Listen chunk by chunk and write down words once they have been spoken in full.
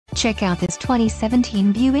Check out this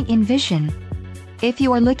 2017 Buick Envision. If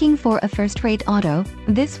you are looking for a first-rate auto,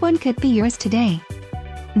 this one could be yours today.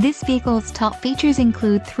 This vehicle's top features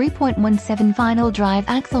include 3.17 final drive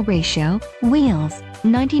axle ratio, wheels,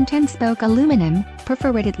 1910-spoke aluminum,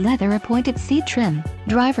 perforated leather appointed seat trim,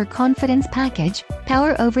 driver confidence package,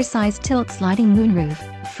 power oversized tilt sliding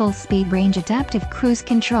moonroof, full speed range adaptive cruise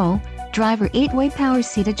control, driver 8-way power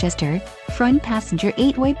seat adjuster, front passenger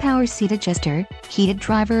 8-way power seat adjuster, heated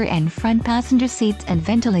driver and front passenger seats and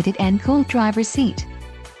ventilated and cooled driver seat.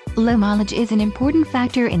 Low mileage is an important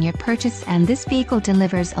factor in your purchase, and this vehicle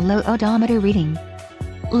delivers a low odometer reading.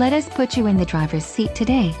 Let us put you in the driver's seat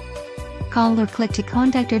today. Call or click to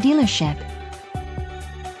contact our dealership.